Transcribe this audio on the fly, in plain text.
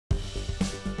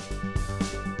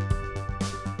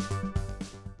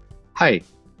Hi,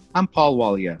 I'm Paul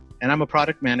Walia, and I'm a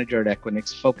product manager at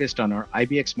Equinix focused on our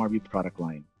IBX SmartView product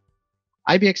line.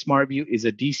 IBX SmartView is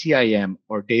a DCIM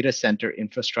or Data Center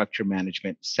Infrastructure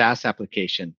Management SaaS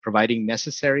application providing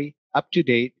necessary,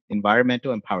 up-to-date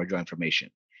environmental and power draw information.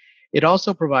 It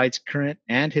also provides current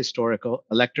and historical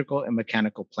electrical and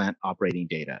mechanical plant operating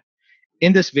data.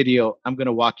 In this video, I'm going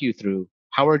to walk you through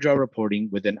power draw reporting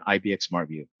within IBX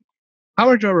SmartView.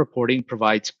 Power draw reporting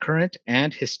provides current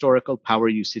and historical power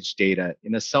usage data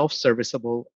in a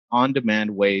self-serviceable, on-demand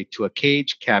way to a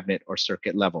cage, cabinet, or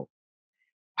circuit level.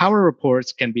 Power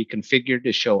reports can be configured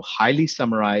to show highly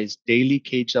summarized daily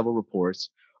cage level reports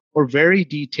or very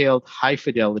detailed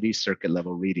high-fidelity circuit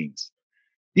level readings.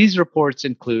 These reports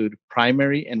include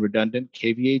primary and redundant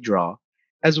kVA draw,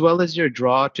 as well as your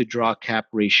draw to draw cap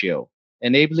ratio,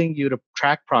 enabling you to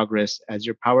track progress as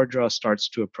your power draw starts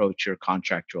to approach your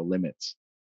contractual limits.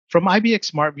 From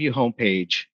IBX SmartView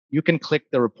homepage, you can click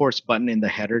the Reports button in the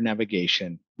header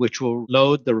navigation, which will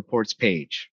load the Reports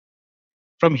page.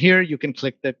 From here, you can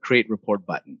click the Create Report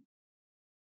button.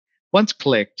 Once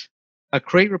clicked, a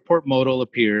Create Report modal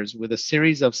appears with a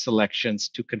series of selections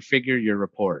to configure your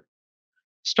report.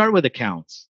 Start with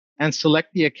Accounts and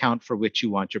select the account for which you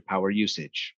want your power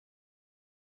usage.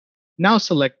 Now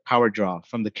select Power Draw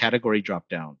from the category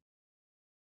dropdown.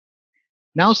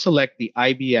 Now select the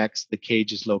IBX the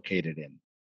cage is located in.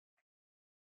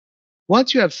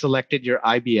 Once you have selected your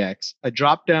IBX, a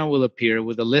dropdown will appear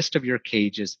with a list of your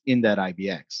cages in that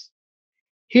IBX.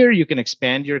 Here you can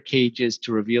expand your cages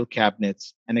to reveal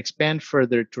cabinets and expand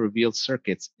further to reveal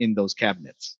circuits in those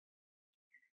cabinets.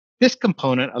 This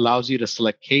component allows you to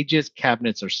select cages,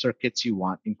 cabinets, or circuits you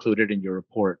want included in your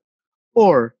report,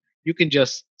 or you can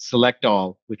just select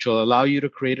all, which will allow you to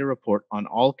create a report on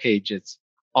all cages,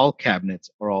 all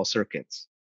cabinets, or all circuits.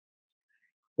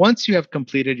 Once you have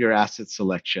completed your asset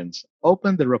selections,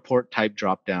 open the report type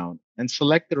dropdown and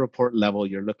select the report level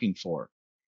you're looking for.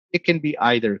 It can be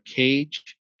either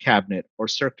cage, cabinet, or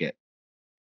circuit.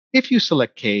 If you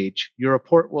select cage, your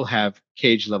report will have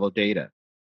cage level data.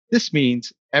 This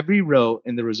means every row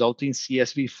in the resulting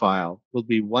CSV file will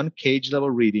be one cage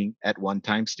level reading at one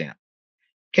timestamp.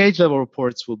 Cage level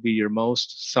reports will be your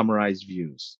most summarized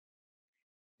views.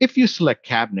 If you select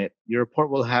cabinet, your report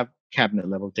will have cabinet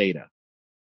level data.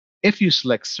 If you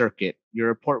select circuit, your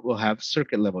report will have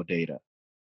circuit level data.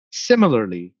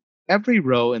 Similarly, every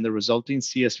row in the resulting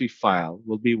CSV file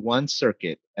will be one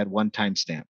circuit at one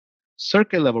timestamp.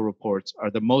 Circuit level reports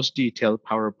are the most detailed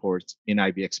power reports in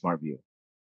IBX SmartView.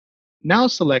 Now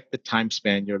select the time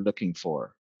span you're looking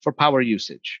for power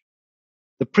usage.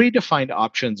 The predefined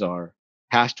options are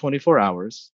past 24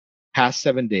 hours, past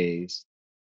 7 days,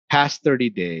 past 30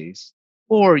 days,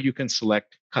 or you can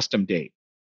select custom date.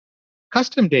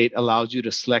 Custom date allows you to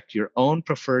select your own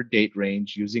preferred date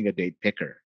range using a date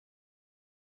picker.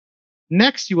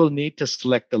 Next, you will need to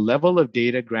select the level of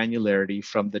data granularity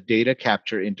from the data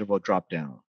capture interval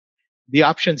dropdown. The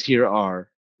options here are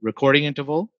recording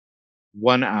interval,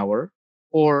 1 hour,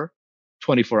 or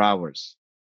 24 hours.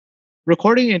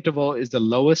 Recording interval is the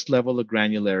lowest level of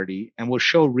granularity and will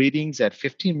show readings at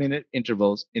 15-minute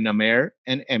intervals in AMER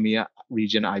and EMEA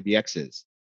region IBXs,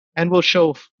 and will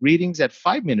show readings at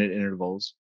 5-minute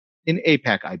intervals in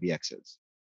APAC IBXs.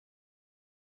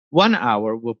 1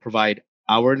 hour will provide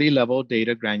hourly level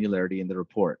data granularity in the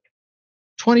report.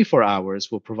 24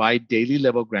 hours will provide daily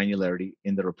level granularity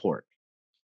in the report.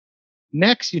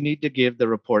 Next, you need to give the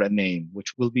report a name,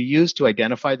 which will be used to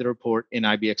identify the report in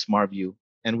IBX SmartView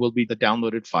and will be the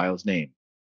downloaded file's name.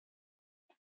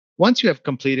 Once you have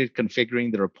completed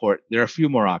configuring the report, there are a few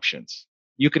more options.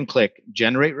 You can click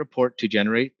Generate Report to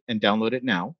generate and download it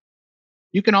now.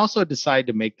 You can also decide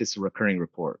to make this a recurring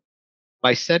report.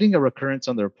 By setting a recurrence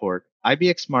on the report,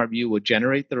 IBX SmartView will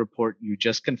generate the report you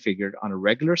just configured on a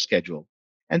regular schedule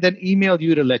and then email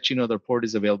you to let you know the report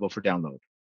is available for download.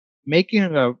 Making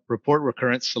a report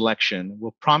recurrence selection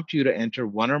will prompt you to enter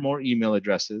one or more email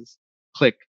addresses.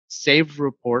 Click Save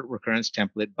Report Recurrence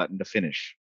Template button to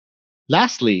finish.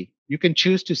 Lastly, you can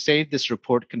choose to save this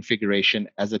report configuration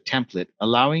as a template,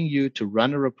 allowing you to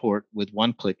run a report with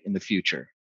one click in the future.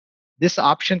 This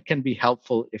option can be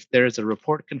helpful if there is a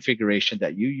report configuration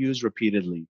that you use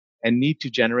repeatedly and need to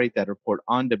generate that report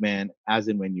on demand as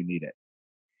and when you need it.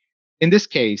 In this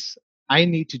case, I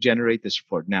need to generate this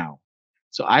report now,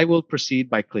 so I will proceed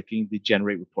by clicking the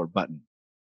Generate Report button.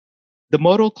 The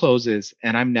modal closes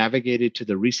and I'm navigated to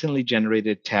the Recently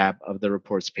Generated tab of the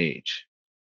Reports page.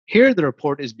 Here, the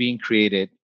report is being created,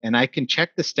 and I can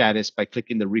check the status by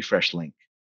clicking the Refresh link.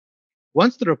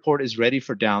 Once the report is ready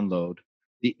for download,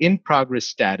 the in progress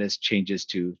status changes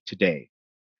to Today.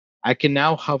 I can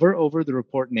now hover over the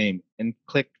report name and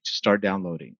click to start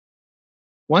downloading.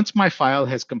 Once my file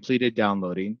has completed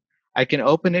downloading, I can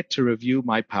open it to review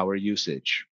my power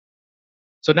usage.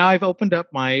 So now I've opened up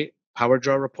my Power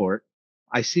Draw report.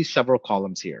 I see several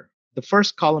columns here. The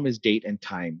first column is date and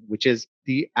time, which is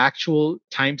the actual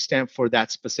timestamp for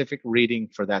that specific reading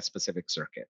for that specific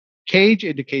circuit. Cage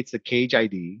indicates the cage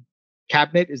ID.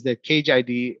 Cabinet is the cage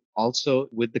ID also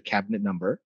with the cabinet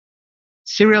number.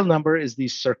 Serial number is the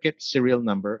circuit serial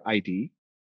number ID.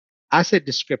 Asset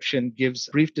description gives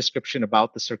brief description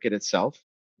about the circuit itself,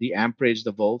 the amperage,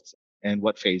 the volts, and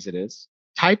what phase it is.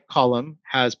 Type column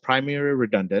has primary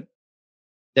redundant.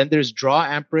 Then there's draw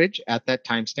amperage at that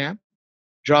timestamp,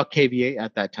 draw kVA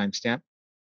at that timestamp,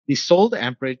 the sold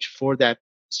amperage for that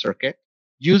circuit,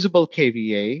 usable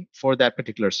kVA for that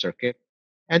particular circuit,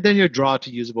 and then your draw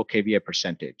to usable kVA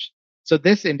percentage. So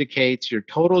this indicates your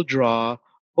total draw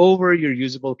over your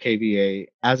usable kVA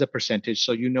as a percentage,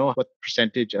 so you know what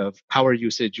percentage of power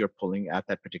usage you're pulling at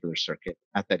that particular circuit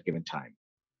at that given time.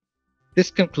 This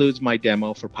concludes my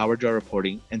demo for Power Draw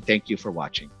reporting, and thank you for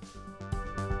watching.